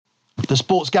The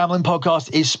Sports Gambling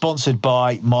Podcast is sponsored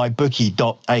by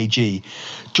MyBookie.ag.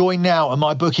 Join now and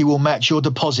MyBookie will match your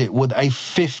deposit with a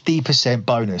 50%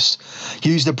 bonus.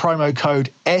 Use the promo code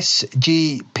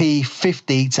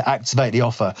SGP50 to activate the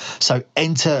offer. So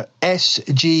enter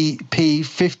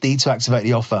SGP50 to activate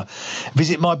the offer.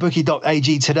 Visit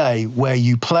MyBookie.ag today, where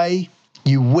you play,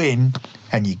 you win,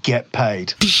 and you get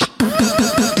paid.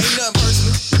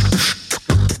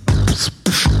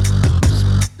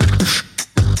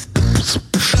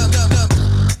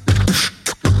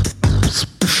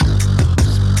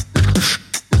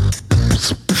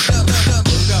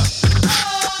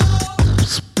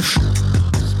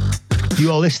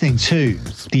 You are listening to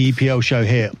the EPL show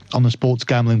here on the Sports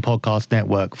Gambling Podcast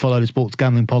Network. Follow the Sports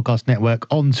Gambling Podcast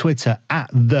Network on Twitter at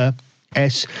the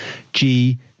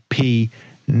SGP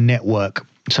Network.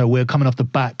 So we're coming off the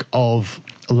back of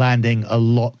landing a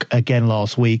lock again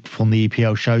last week from the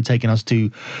EPL show, taking us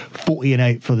to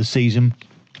 40-8 for the season.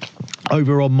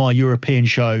 Over on my European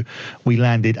show, we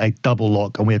landed a double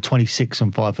lock and we are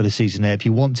 26-5 for the season there. If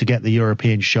you want to get the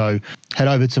European show, head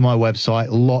over to my website,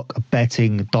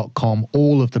 lockbetting.com.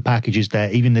 All of the packages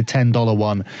there, even the $10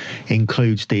 one,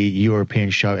 includes the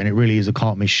European show. And it really is a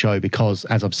can't miss show because,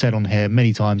 as I've said on here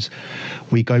many times,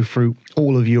 we go through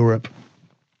all of Europe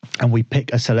and we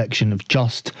pick a selection of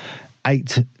just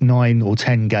 8, 9 or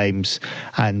 10 games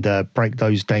and break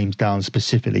those games down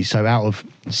specifically. So out of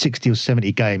 60 or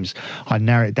 70 games, I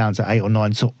narrow it down to 8 or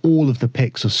 9. So all of the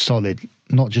picks are solid,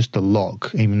 not just the lock,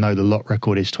 even though the lock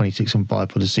record is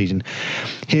 26-5 for the season.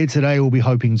 Here today, we'll be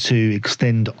hoping to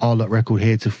extend our lock record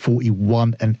here to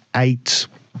 41-8.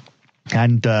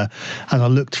 And as I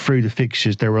looked through the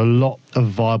fixtures, there were a lot of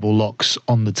viable locks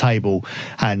on the table.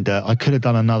 And I could have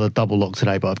done another double lock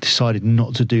today, but I've decided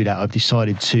not to do that. I've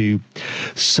decided to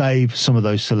save some of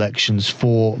those selections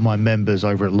for my members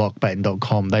over at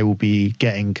lockbetting.com. They will be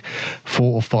getting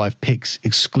 4 or 5 picks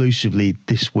exclusively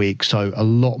this week. So a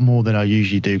lot more than I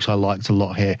usually do because I liked a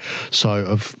lot here.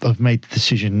 So I've made the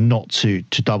decision not to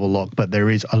double lock, but there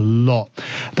is a lot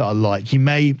that I like. You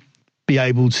may be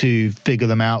able to figure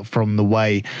them out from the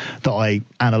way that I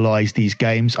analyze these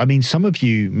games. I mean, some of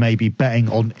you may be betting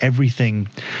on everything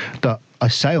that I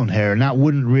say on here, and that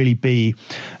wouldn't really be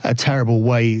a terrible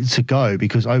way to go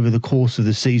because over the course of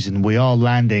the season, we are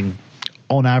landing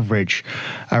on average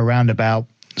around about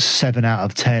 7 out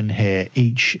of 10 here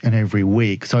each and every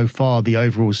week. So far, the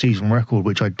overall season record,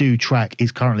 which I do track,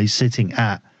 is currently sitting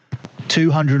at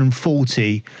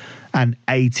 240 and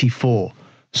 84.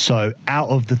 So out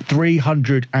of the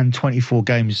 324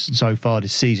 games so far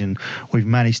this season, we've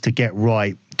managed to get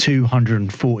right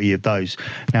 240 of those.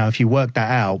 Now, if you work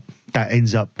that out, that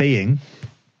ends up being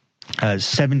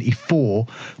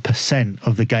 74%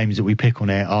 of the games that we pick on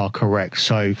here are correct.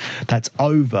 So that's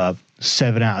over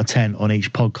 7 out of 10 on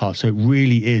each podcast. So it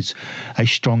really is a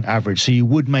strong average. So you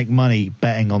would make money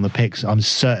betting on the picks, I'm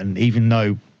certain, even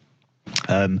though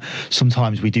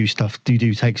sometimes we do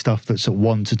take stuff that's at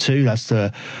 1 to 2. That's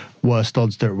the worst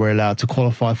odds that we're allowed to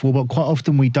qualify for, but quite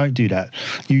often we don't do that.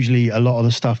 Usually a lot of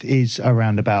the stuff is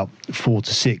around about 4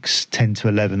 to 6, 10 to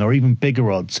 11, or even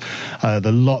bigger odds.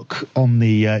 The lock on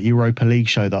the Europa League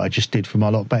show that I just did for my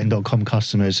lockbetting.com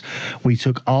customers, we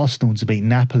took Arsenal to beat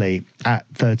Napoli at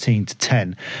 13 to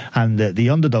 10, and the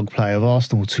underdog play of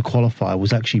Arsenal to qualify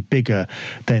was actually bigger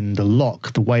than the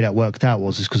lock. The way that worked out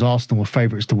was because Arsenal were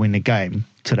favourites to win the game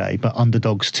today, but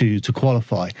underdogs to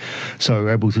qualify. So we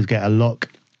were able to get a lock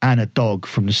and a dog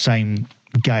from the same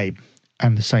game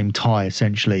and the same tie,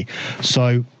 essentially.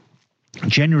 So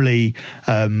generally,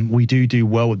 we do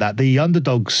well with that. The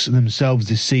underdogs themselves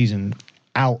this season,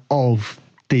 out of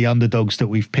the underdogs that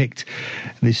we've picked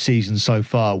this season so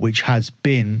far, which has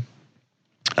been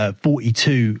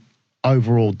 42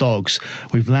 overall dogs,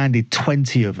 we've landed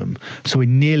 20 of them, so we're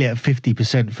nearly at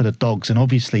 50% for the dogs, and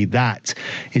obviously that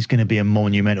is going to be a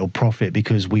monumental profit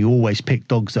because we always pick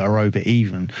dogs that are over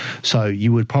even. So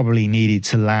you would probably needed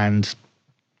to land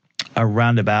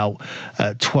around about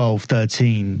 12,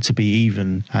 13 to be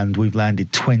even, and we've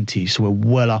landed 20, so we're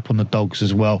well up on the dogs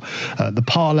as well. The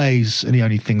parlays are the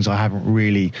only things I haven't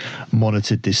really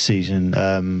monitored this season.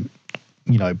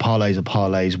 You know, parlays are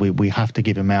parlays. We have to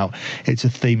give them out. It's a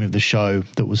theme of the show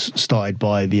that was started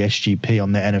by the SGP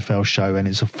on the NFL show, and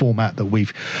it's a format that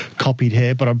we've copied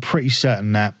here, but I'm pretty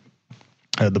certain that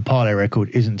the parlay record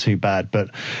isn't too bad.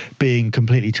 But being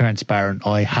completely transparent,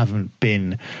 I haven't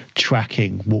been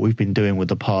tracking what we've been doing with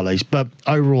the parlays, but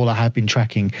overall I have been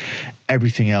tracking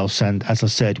everything else, and as I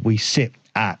said, we sit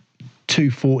at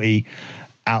 240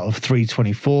 out of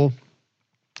 324.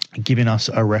 giving us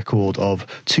a record of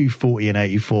 240 and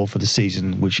 84 for the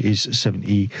season, which is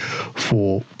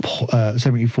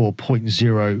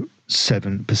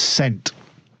 74.07%.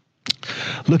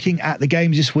 Looking at the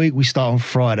games this week, we start on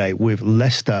Friday with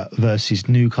Leicester versus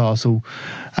Newcastle.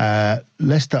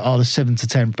 Leicester are the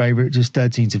 7-10 favourite, just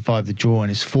 13-5 the draw,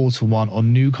 and it's 4-1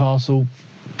 on Newcastle.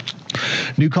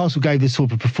 Newcastle gave this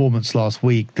sort of performance last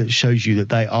week that shows you that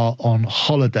they are on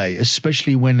holiday,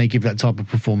 especially when they give that type of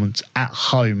performance at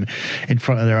home in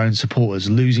front of their own supporters,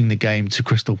 losing the game to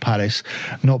Crystal Palace,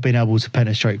 not being able to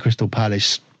penetrate Crystal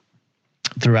Palace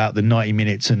throughout the 90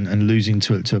 minutes and losing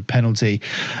to a penalty.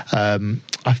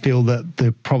 I feel that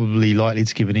they're probably likely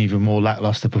to give an even more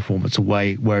lacklustre performance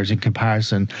away, whereas in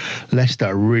comparison, Leicester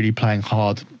are really playing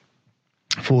hard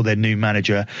for their new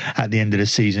manager at the end of the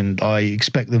season. I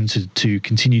expect them to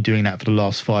continue doing that for the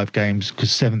last 5 games, because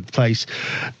 7th place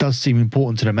does seem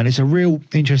important to them, and it's a real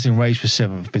interesting race for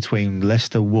 7th between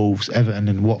Leicester, Wolves, Everton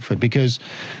and Watford, because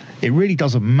it really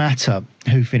doesn't matter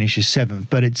who finishes 7th,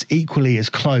 but it's equally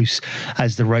as close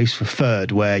as the race for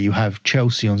 3rd, where you have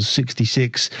Chelsea on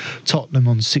 66, Tottenham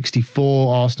on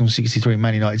 64, Arsenal 63,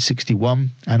 Man United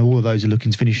 61, and all of those are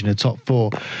looking to finish in the top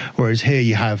 4, whereas here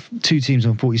you have 2 teams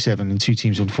on 47 and 2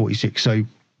 teams on 46, so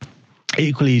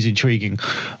equally as intriguing,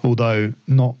 although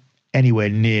not anywhere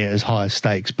near as high a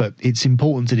stakes. But it's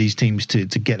important to these teams to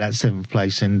get that 7th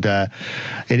place, and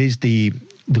it is the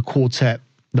quartet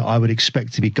that I would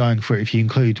expect to be going for it. If you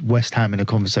include West Ham in the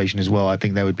conversation as well, I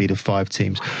think there would be the 5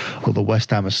 teams, although West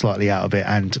Ham are slightly out of it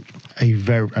and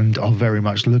are very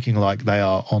much looking like they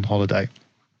are on holiday.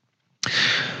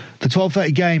 The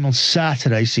 12:30 game on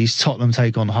Saturday sees Tottenham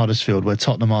take on Huddersfield, where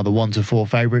Tottenham are the 1-4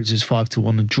 favourites. It's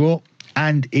 5-1 the draw,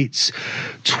 and it's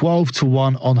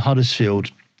 12-1 on Huddersfield.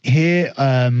 Here,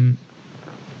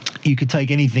 you could take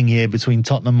anything here between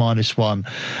Tottenham -1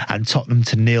 and Tottenham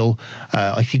to 0.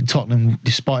 I think Tottenham,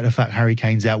 despite the fact Harry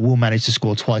Kane's out, will manage to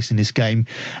score twice in this game,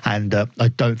 and I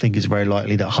don't think it's very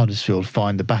likely that Huddersfield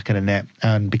find the back of the net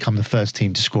and become the first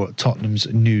team to score at Tottenham's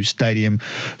new stadium.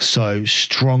 So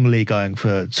strongly going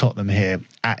for Tottenham here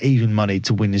at even money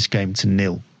to win this game to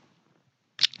 0.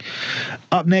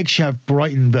 Up next, you have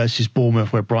Brighton versus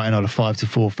Bournemouth, where Brighton are the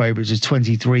 5-4 favourites. It's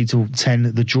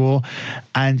 23-10 the draw,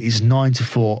 and it's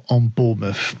 9-4 on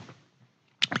Bournemouth.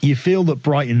 You feel that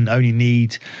Brighton only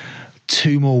need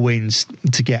 2 more wins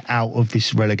to get out of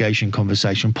this relegation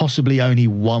conversation, possibly only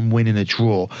 1 win in a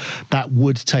draw. That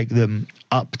would take them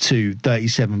up to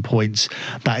 37 points.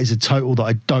 That is a total that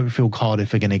I don't feel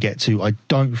Cardiff are going to get to. I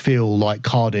don't feel like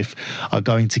Cardiff are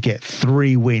going to get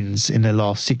 3 wins in their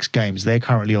last 6 games. They're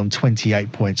currently on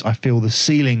 28 points. I feel the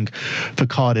ceiling for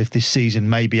Cardiff this season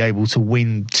may be able to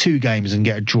win 2 games and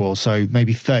get a draw, so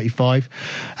maybe 35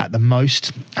 at the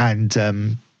most.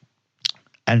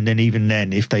 And then even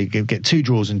then, if they get 2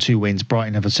 draws and 2 wins,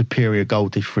 Brighton have a superior goal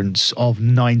difference of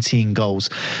 19 goals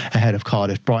ahead of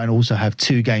Cardiff. Brighton also have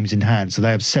 2 games in hand, so they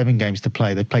have 7 games to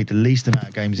play. They've played the least amount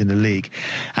of games in the league,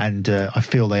 and I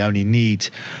feel they only need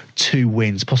 2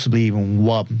 wins, possibly even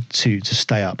 1 to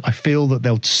stay up. I feel that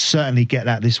they'll certainly get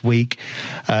that this week.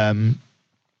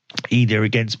 Either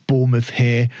against Bournemouth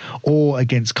here or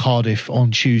against Cardiff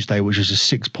on Tuesday, which is a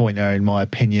 6-pointer in my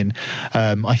opinion.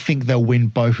 I think they'll win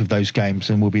both of those games,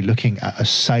 and we'll be looking at a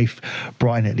safe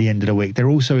Brighton at the end of the week. They're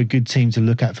also a good team to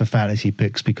look at for fantasy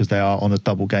picks because they are on a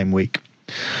double game week.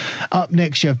 Up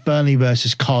next, you have Burnley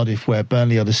versus Cardiff, where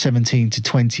Burnley are the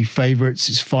 17-20 favourites.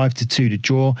 It's 5-2 to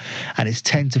draw, and it's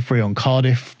 10-3 on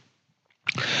Cardiff.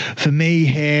 For me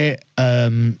here,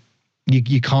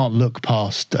 you can't look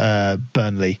past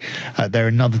Burnley. They're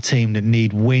another team that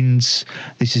need wins.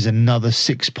 This is another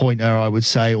 6-pointer, I would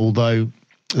say, although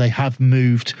they have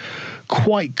moved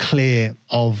quite clear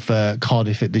of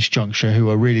Cardiff at this juncture, who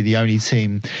are really the only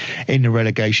team in the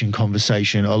relegation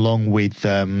conversation, along with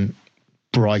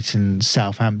Brighton,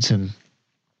 Southampton,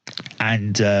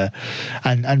 and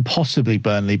possibly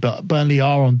Burnley. But Burnley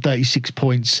are on 36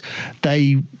 points.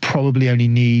 They probably only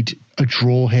need a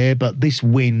draw here, but this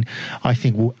win I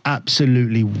think will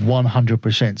absolutely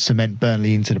 100% cement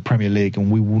Burnley into the Premier League,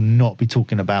 and we will not be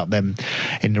talking about them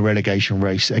in the relegation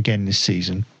race again this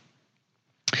season.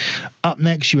 Up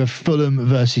next, you have Fulham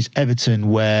versus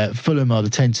Everton, where Fulham are the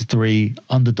 10-3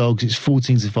 underdogs. It's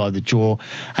 14-5 the draw,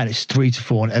 and it's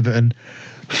 3-4 on Everton.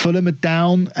 Fulham are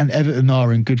down and Everton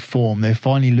are in good form. They're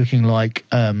finally looking like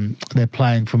they're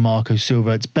playing for Marco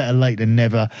Silva. It's better late than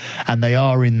never, and they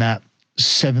are in that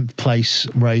seventh place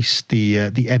race, the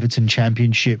Everton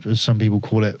Championship, as some people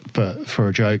call it, for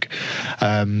a joke,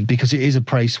 because it is a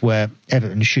place where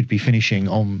Everton should be finishing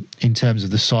on in terms of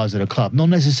the size of the club, not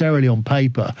necessarily on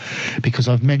paper, because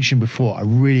I've mentioned before I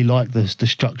really like the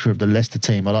structure of the Leicester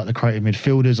team. I like the creative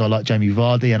midfielders, I like Jamie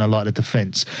Vardy, and I like the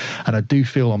defence, and I do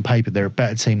feel on paper they're a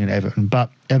better team than Everton. But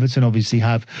Everton obviously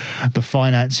have the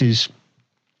finances,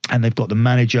 and they've got the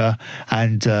manager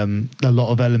and a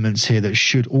lot of elements here that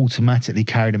should automatically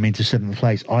carry them into seventh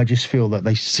place. I just feel that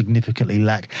they significantly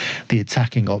lack the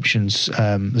attacking options,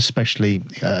 especially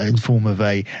in form of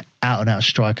a out-and-out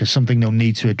striker, something they'll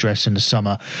need to address in the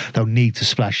summer. They'll need to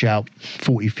splash out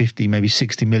 40, 50, maybe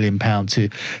 60 million pounds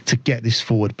to get this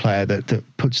forward player that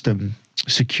puts them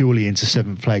securely into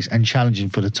seventh place and challenging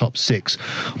for the top six,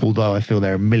 although I feel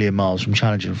they're a million miles from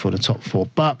challenging for the top four.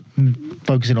 But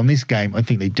focusing on this game, I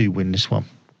think they do win this one.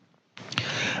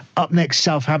 Up next,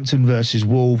 Southampton versus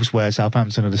Wolves, where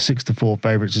Southampton are the 6-4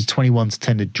 favourites. It's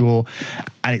 21-10 to draw,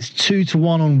 and it's 2-1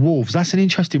 on Wolves. That's an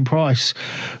interesting price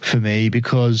for me,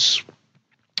 because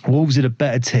Wolves are a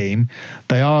better team.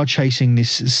 They are chasing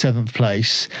this seventh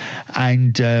place,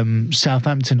 and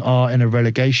Southampton are in a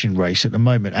relegation race at the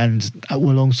moment. And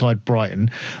alongside Brighton,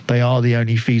 they are the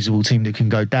only feasible team that can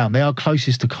go down. They are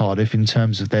closest to Cardiff in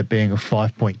terms of there being a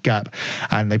 5-point gap,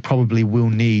 and they probably will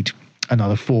need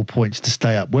another 4 points to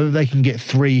stay up. Whether they can get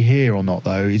 3 here or not,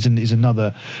 though, is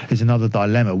another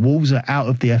dilemma. Wolves are out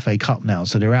of the FA Cup now,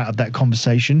 so they're out of that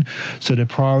conversation. So their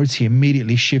priority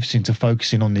immediately shifts into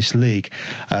focusing on this league.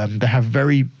 They have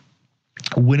very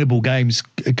winnable games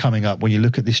coming up when you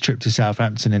look at this trip to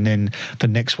Southampton, and then the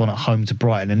next one at home to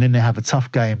Brighton, and then they have a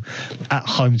tough game at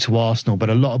home to Arsenal. But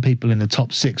a lot of people in the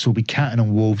top six will be counting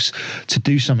on Wolves to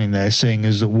do something there, seeing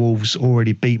as that Wolves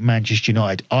already beat Manchester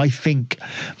United. I think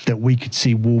that we could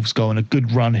see Wolves go on a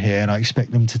good run here, and I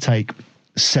expect them to take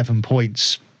 7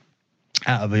 points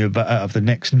out of the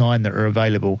next 9 that are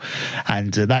available,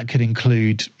 and that could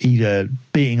include either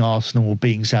beating Arsenal or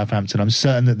beating Southampton. I'm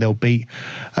certain that they'll beat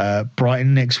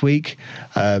Brighton next week,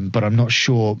 but I'm not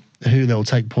sure who they'll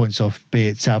take points off, be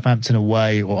it Southampton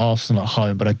away or Arsenal at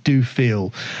home. But I do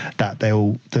feel that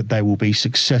they will be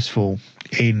successful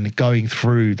in going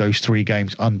through those 3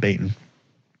 games unbeaten.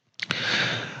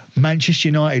 Manchester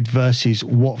United versus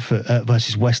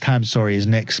West Ham is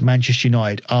next. Manchester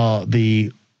United are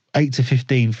the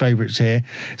 8-15 favourites here.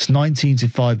 It's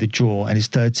 19-5 the draw, and it's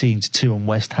 13-2 on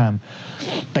West Ham.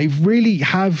 They really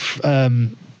have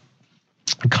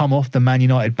come off the Man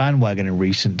United bandwagon in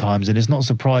recent times, and it's not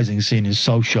surprising seeing as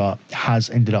Solskjaer has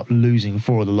ended up losing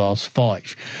 4 of the last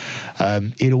 5.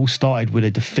 It all started with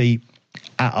a defeat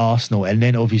at Arsenal, and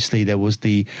then obviously there was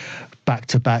the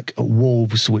back-to-back at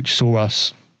Wolves, which saw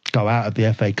us go out of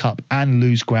the FA Cup and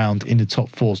lose ground in the top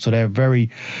 4. So they're very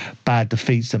bad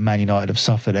defeats that Man United have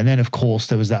suffered. And then, of course,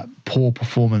 there was that poor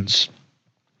performance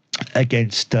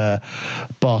against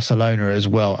Barcelona as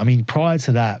well. I mean, prior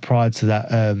to that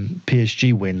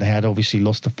PSG win, they had obviously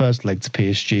lost the first leg to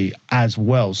PSG as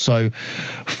well. So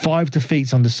 5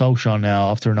 defeats under Solskjaer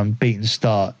now after an unbeaten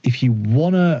start. If you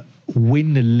want to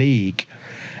win the league,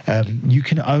 you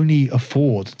can only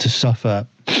afford to suffer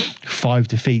 5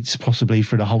 defeats possibly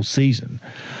for the whole season,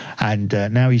 and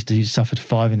now he's suffered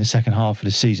 5 in the second half of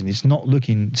the season. It's not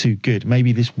looking too good.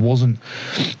 Maybe this wasn't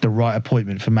the right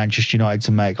appointment for Manchester United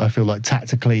to make. I feel like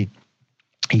tactically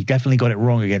he definitely got it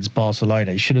wrong against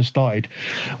Barcelona. He should have started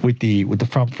with the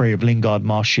front three of Lingard,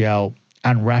 Martial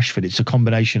and Rashford. It's a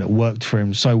combination that worked for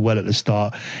him so well at the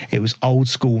start. It was old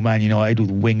school Man United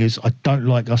with wingers. I don't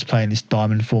like us playing this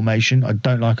diamond formation. I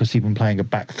don't like us even playing a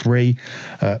back 3.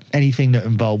 Anything that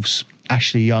involves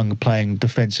Ashley Young playing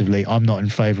defensively, I'm not in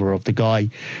favour of. The guy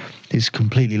is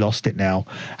completely lost it now,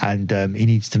 and he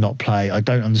needs to not play. I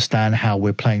don't understand how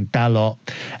we're playing Dalot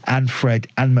and Fred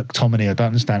and McTominay. I don't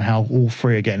understand how all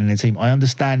 3 are getting in the team. I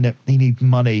understand that he needs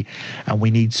money and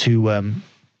we need to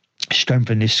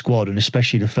strengthen this squad, and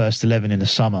especially the first 11 in the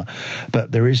summer,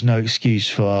 but there is no excuse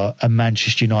for a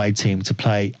Manchester United team to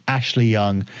play Ashley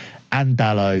Young and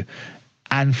Dalot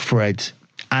and Fred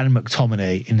and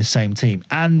McTominay in the same team,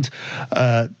 and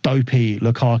dopey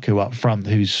Lukaku up front,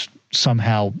 who's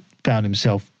somehow found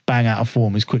himself bang out of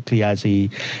form as quickly as he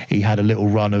had a little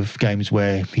run of games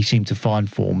where he seemed to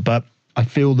find form. But I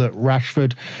feel that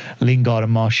Rashford, Lingard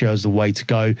and Martial is the way to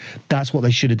go. That's what they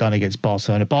should have done against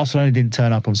Barcelona. Barcelona didn't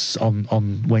turn up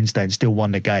on Wednesday and still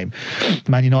won the game.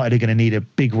 Man United are going to need a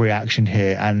big reaction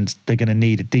here, and they're going to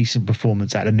need a decent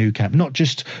performance at the Nou Camp, not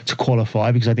just to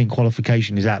qualify, because I think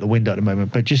qualification is out the window at the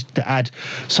moment, but just to add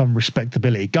some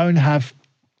respectability. Go and have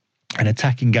an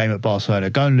attacking game at Barcelona,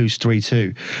 go and lose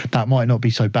 3-2. That might not be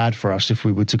so bad for us if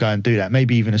we were to go and do that.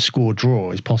 Maybe even a score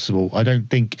draw is possible. I don't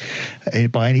think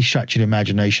by any stretch of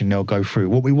imagination they'll go through.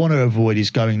 What we want to avoid is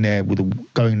going there with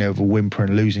a whimper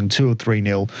and losing 2 or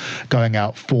 3-0, going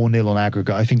out 4-0 on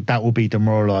aggregate. I think that will be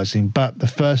demoralising. But the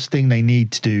first thing they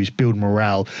need to do is build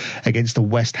morale against the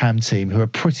West Ham team, who are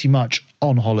pretty much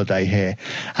on holiday here.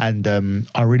 And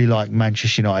I really like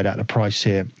Manchester United at the price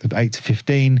here of 8 to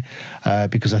 15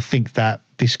 because I think that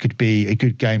this could be a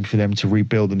good game for them to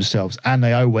rebuild themselves. And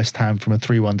they owe West Ham from a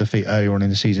 3-1 defeat earlier on in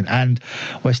the season. And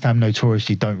West Ham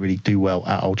notoriously don't really do well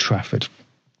at Old Trafford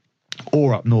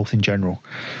or up north in general.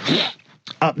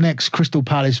 Up next, Crystal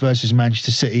Palace versus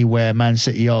Manchester City, where Man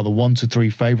City are the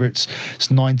 1-3 favourites. It's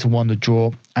 9-1 to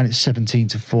draw, and it's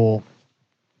 17-4.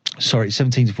 Sorry, it's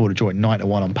 17-4 to draw,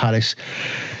 9-1 on Palace.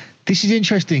 This is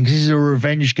interesting because this is a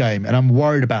revenge game, and I'm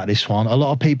worried about this one. A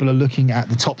lot of people are looking at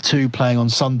the top two playing on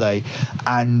Sunday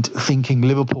and thinking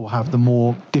Liverpool have the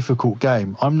more difficult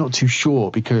game. I'm not too sure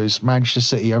because Manchester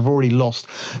City have already lost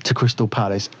to Crystal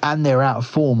Palace and they're out of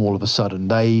form all of a sudden.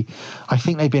 I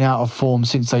think they've been out of form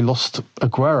since they lost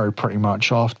Aguero pretty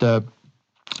much after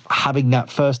having that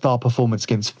first half performance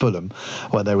against Fulham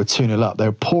where they were 2-0 up. They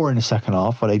were poor in the second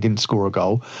half where they didn't score a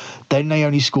goal. Then they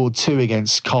only scored 2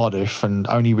 against Cardiff and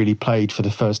only really played for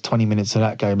the first 20 minutes of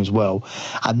that game as well.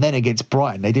 And then against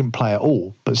Brighton, they didn't play at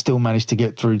all, but still managed to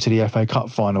get through to the FA Cup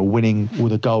final, winning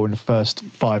with a goal in the first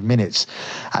 5 minutes.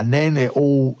 And then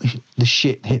the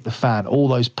shit hit the fan. All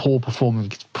those poor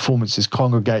performances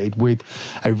congregated with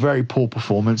a very poor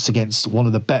performance against one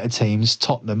of the better teams,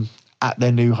 Tottenham, at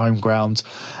their new home ground,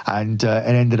 and it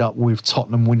ended up with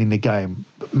Tottenham winning the game.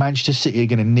 Manchester City are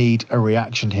going to need a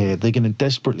reaction here. They're going to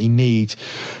desperately need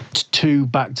 2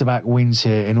 back-to-back wins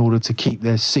here in order to keep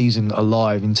their season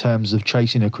alive in terms of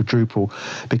chasing a quadruple,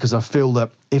 because I feel that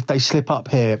if they slip up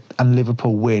here and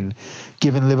Liverpool win,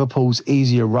 given Liverpool's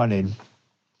easier running,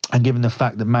 and given the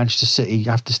fact that Manchester City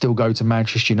have to still go to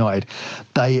Manchester United,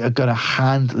 they are going to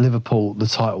hand Liverpool the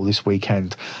title this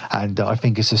weekend. And I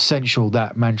think it's essential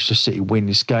that Manchester City win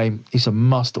this game. It's a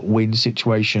must-win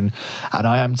situation, and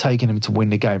I am taking them to win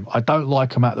the game. I don't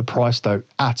like them at the price, though,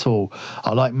 at all.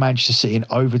 I like Manchester City in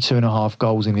over 2.5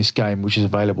 goals in this game, which is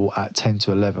available at 10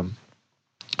 to 11.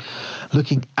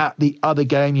 Looking at the other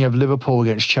game, you have Liverpool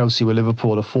against Chelsea, where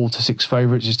Liverpool are 4-6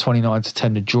 favourites. It's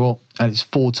 29-10 to draw, and it's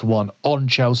 4-1 on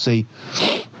Chelsea.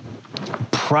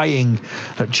 Praying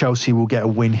that Chelsea will get a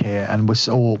win here,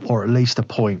 or at least a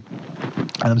point.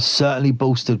 And I'm certainly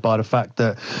boosted by the fact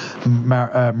that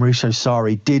Mauricio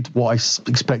Sarri did what I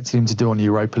expected him to do on the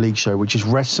Europa League show, which is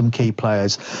rest some key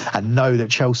players and know that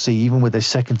Chelsea, even with their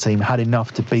second team, had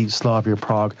enough to beat Slavia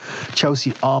Prague.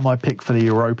 Chelsea are my pick for the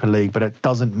Europa League, but it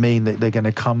doesn't mean that they're going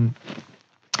to come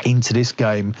into this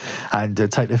game and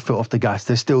take their foot off the gas.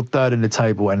 They're still third in the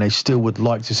table and they still would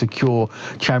like to secure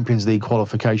Champions League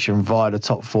qualification via the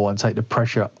top 4 and take the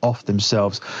pressure off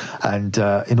themselves. And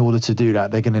in order to do that,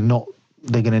 they're going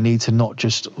to need to not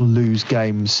just lose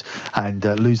games and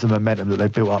lose the momentum that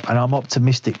they've built up. And I'm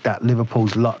optimistic that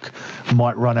Liverpool's luck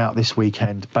might run out this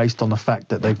weekend based on the fact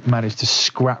that they've managed to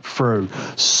scrap through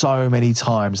so many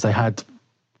times. They had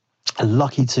a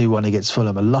lucky 2-1 against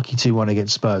Fulham, a lucky 2-1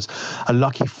 against Spurs, a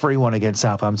lucky 3-1 against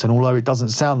Southampton. Although it doesn't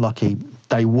sound lucky,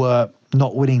 they were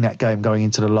not winning that game going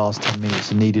into the last 10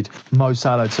 minutes and needed Mo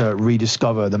Salah to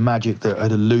rediscover the magic that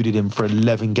had eluded him for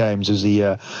 11 games as he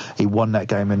won that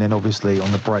game. And then obviously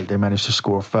on the break they managed to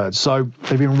score a third. So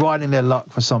they've been riding their luck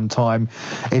for some time.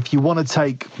 If you want to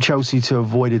take Chelsea to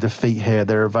avoid a defeat here,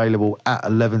 they're available at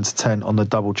 11 to 10 on the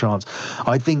double chance.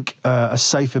 I think a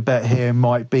safer bet here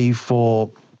might be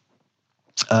for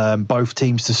both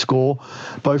teams to score.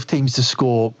 Both teams to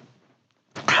score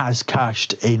has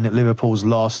cashed in Liverpool's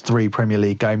last 3 Premier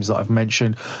League games that I've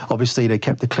mentioned. Obviously, they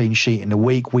kept the clean sheet in the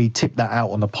week. We tipped that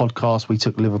out on the podcast. We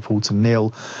took Liverpool to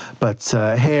 0. But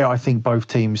here, I think both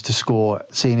teams to score,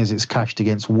 seeing as it's cashed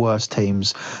against worse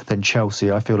teams than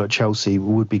Chelsea. I feel that Chelsea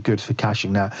would be good for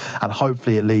cashing that. And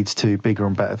hopefully it leads to bigger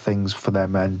and better things for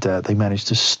them. And they managed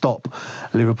to stop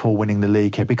Liverpool winning the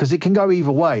league here. Because it can go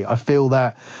either way. I feel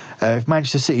that if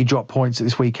Manchester City drop points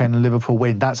this weekend and Liverpool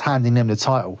win, that's handing them the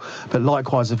title. But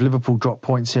likewise, if Liverpool drop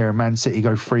points here and Man City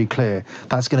go 3 clear,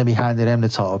 that's going to be handing them the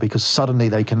title, because suddenly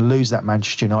they can lose that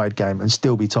Manchester United game and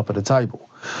still be top of the table.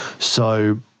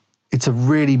 So it's a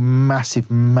really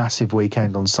massive, massive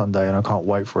weekend on Sunday, and I can't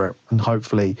wait for it. And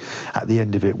hopefully at the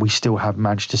end of it, we still have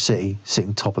Manchester City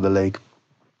sitting top of the league.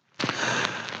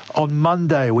 On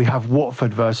Monday, we have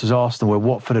Watford versus Arsenal, where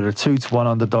Watford are the 2-1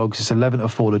 underdogs. It's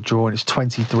 11-4 to draw, and it's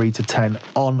 23-10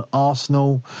 on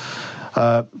Arsenal.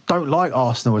 Don't like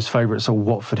Arsenal as favourites or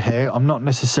Watford here. I'm not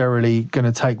necessarily going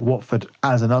to take Watford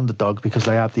as an underdog because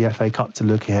they have the FA Cup to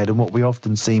look ahead, and what we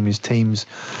often see is teams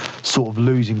sort of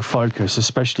losing focus,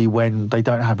 especially when they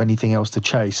don't have anything else to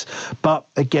chase. But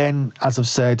again, as I've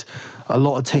said, a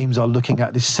lot of teams are looking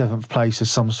at this 7th place as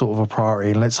some sort of a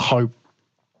priority, and let's hope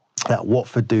that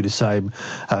Watford do the same,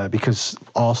 because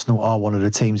Arsenal are one of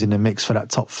the teams in the mix for that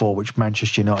top 4, which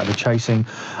Manchester United are chasing.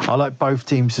 I like both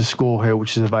teams to score here,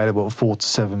 which is available at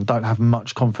 4-7. Don't have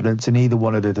much confidence in either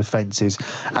one of the defences,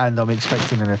 and I'm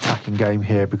expecting an attacking game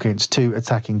here against 2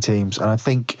 attacking teams. And I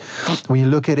think when you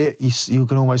look at it, you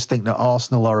can almost think that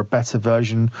Arsenal are a better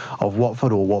version of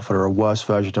Watford, or Watford are a worse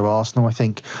version of Arsenal. I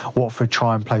think Watford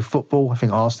try and play football. I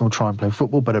think Arsenal try and play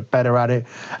football, but are better at it.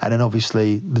 And then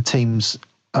obviously the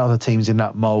other teams in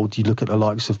that mould, you look at the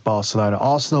likes of Barcelona.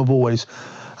 Arsenal have always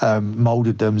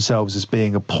moulded themselves as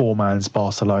being a poor man's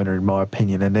Barcelona, in my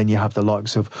opinion. And then you have the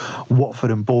likes of Watford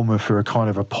and Bournemouth, who are kind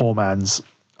of a poor man's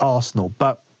Arsenal.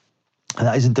 But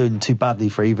that isn't doing too badly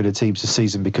for either of the teams this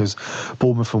season, because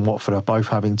Bournemouth and Watford are both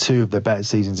having 2 of their better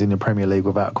seasons in the Premier League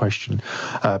without question.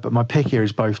 But my pick here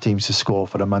is both teams to score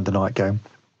for the Monday night game.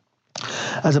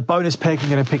 As a bonus pick, I'm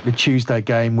going to pick the Tuesday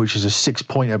game, which is a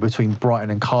 6-pointer between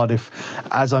Brighton and Cardiff.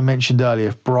 As I mentioned earlier,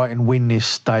 if Brighton win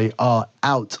this, they are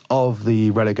out of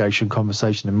the relegation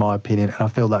conversation, in my opinion, and I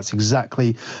feel that's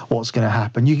exactly what's going to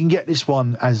happen. You can get this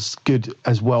one as good,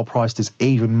 as well priced as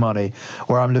even money,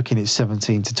 where I'm looking at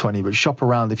 17-20, but shop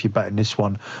around if you're betting this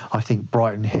one. I think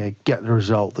Brighton here get the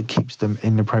result that keeps them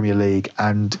in the Premier League,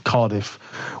 and Cardiff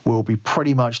will be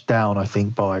pretty much down, I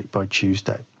think, by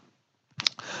Tuesday.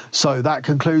 So that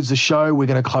concludes the show. We're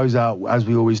going to close out, as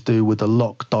we always do, with the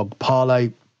Lock Dog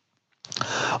Parlay.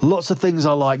 Lots of things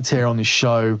I liked here on this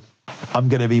show. I'm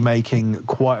going to be making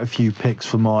quite a few picks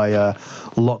for my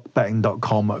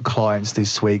lockbetting.com clients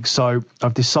this week. So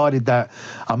I've decided that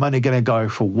I'm only going to go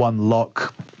for one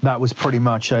lock. That was pretty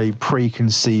much a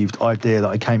preconceived idea that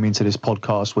I came into this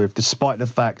podcast with. Despite the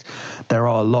fact there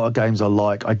are a lot of games I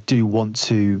like, I do want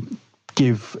to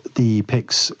give the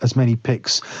picks, as many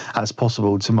picks as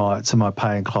possible to my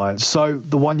paying clients. So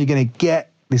the one you're going to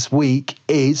get this week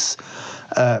is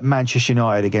Manchester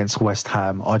United against West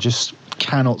Ham. I just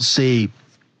cannot see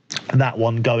that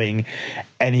one going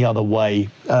any other way.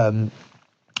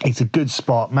 It's a good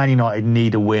spot. Man United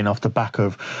need a win off the back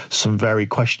of some very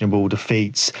questionable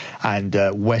defeats, and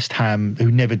West Ham,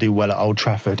 who never do well at Old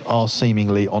Trafford, are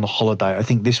seemingly on holiday. I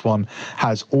think this one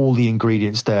has all the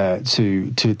ingredients there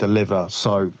to deliver.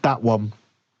 So that one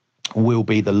will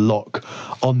be the lock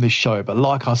on this show. But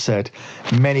like I said,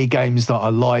 many games that I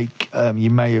like,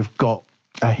 you may have got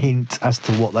a hint as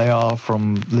to what they are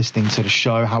from listening to the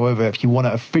show. However, if you want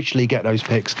to officially get those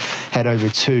picks, head over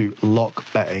to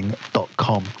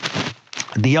lockbetting.com.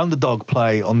 The underdog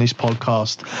play on this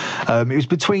podcast, it was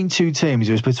between 2 teams.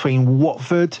 It was between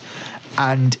Watford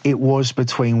and it was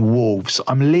between Wolves.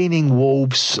 I'm leaning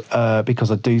Wolves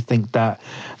because I do think that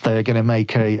they're going to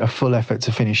make a full effort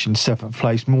to finish in 7th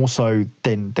place, more so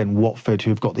than Watford,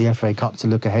 who've got the FA Cup to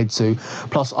look ahead to.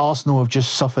 Plus, Arsenal have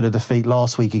just suffered a defeat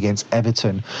last week against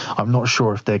Everton. I'm not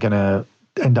sure if they're going to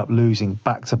end up losing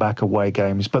back-to-back away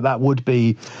games, but that would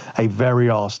be a very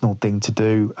Arsenal thing to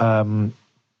do.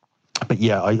 But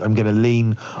yeah, I'm going to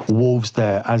lean Wolves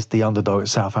there as the underdog at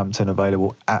Southampton,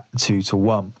 available at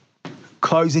 2-1.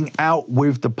 Closing out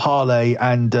with the parlay,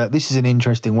 and this is an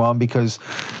interesting one because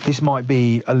this might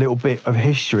be a little bit of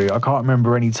history. I can't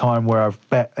remember any time where I've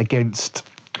bet against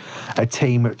a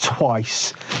team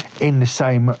twice in the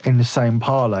same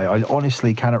parlay. I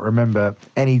honestly cannot remember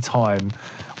any time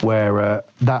where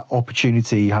that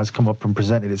opportunity has come up and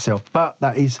presented itself. But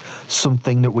that is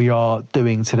something that we are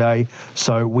doing today.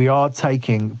 So we are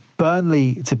taking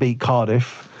Burnley to beat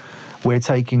Cardiff. We're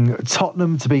taking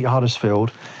Tottenham to beat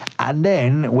Huddersfield. And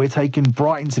then we're taking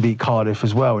Brighton to beat Cardiff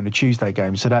as well in the Tuesday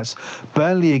game. So that's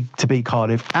Burnley to beat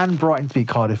Cardiff and Brighton to beat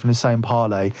Cardiff in the same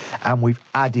parlay. And we've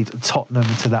added Tottenham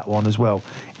to that one as well.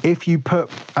 If you put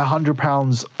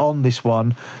 £100 on this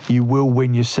one, you will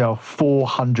win yourself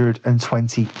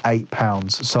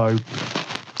 £428. So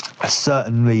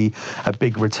certainly a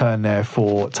big return there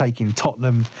for taking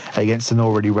Tottenham against an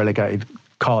already relegated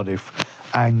Cardiff,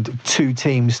 and 2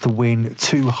 teams to win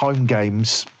 2 home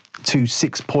games, 2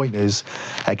 6-pointers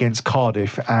against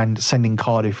Cardiff, and sending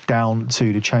Cardiff down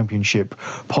to the Championship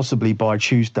possibly by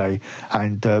Tuesday.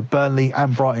 And Burnley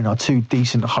and Brighton are 2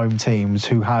 decent home teams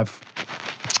who have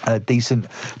a decent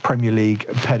Premier League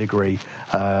pedigree,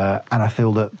 and I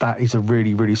feel that is a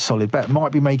really, really solid bet.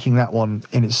 Might be making that one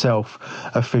in itself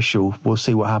official. We'll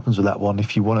see what happens with that one.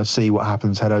 If you want to see what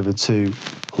happens, head over to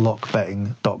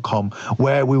lockbetting.com,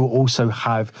 where we will also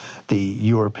have the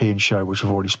European show, which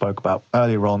I've already spoke about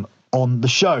earlier on the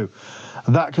show.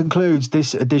 That concludes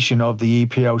this edition of the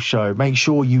EPL show. Make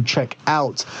sure you check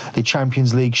out the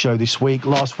Champions League show this week.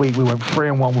 Last week we went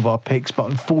 3-1 with our picks, but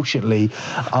unfortunately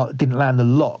didn't land the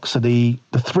lock. So the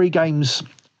 3 games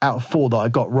out of 4 that I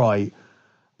got right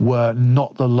were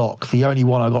not the lock. The only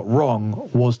one I got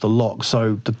wrong was the lock.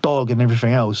 So the dog and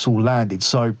everything else all landed.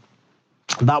 So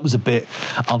that was a bit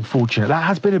unfortunate. That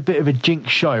has been a bit of a jinx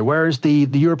show, whereas the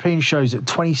European show's at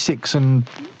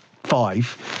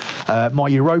 26-5. My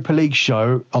Europa League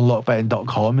show on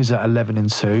lockbetting.com is at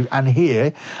 11-2, and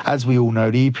here, as we all know,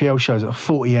 the EPL show is at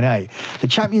 40-8. The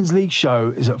Champions League show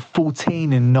is at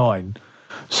 14-9.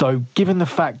 So, given the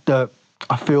fact that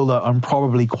I feel that I'm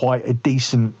probably quite a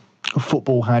decent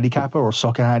football handicapper or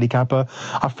soccer handicapper,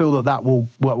 I feel that will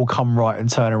come right and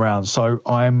turn around. So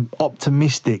I'm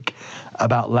optimistic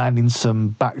about landing some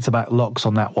back-to-back locks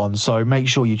on that one. So make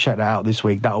sure you check that out this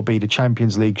week. That will be the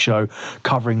Champions League show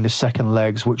covering the second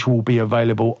legs, which will be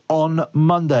available on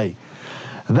Monday.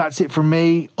 That's it from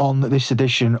me on this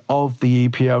edition of the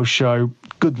EPL show.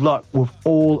 Good luck with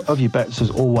all of your bets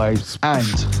as always, and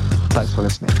thanks for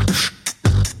listening.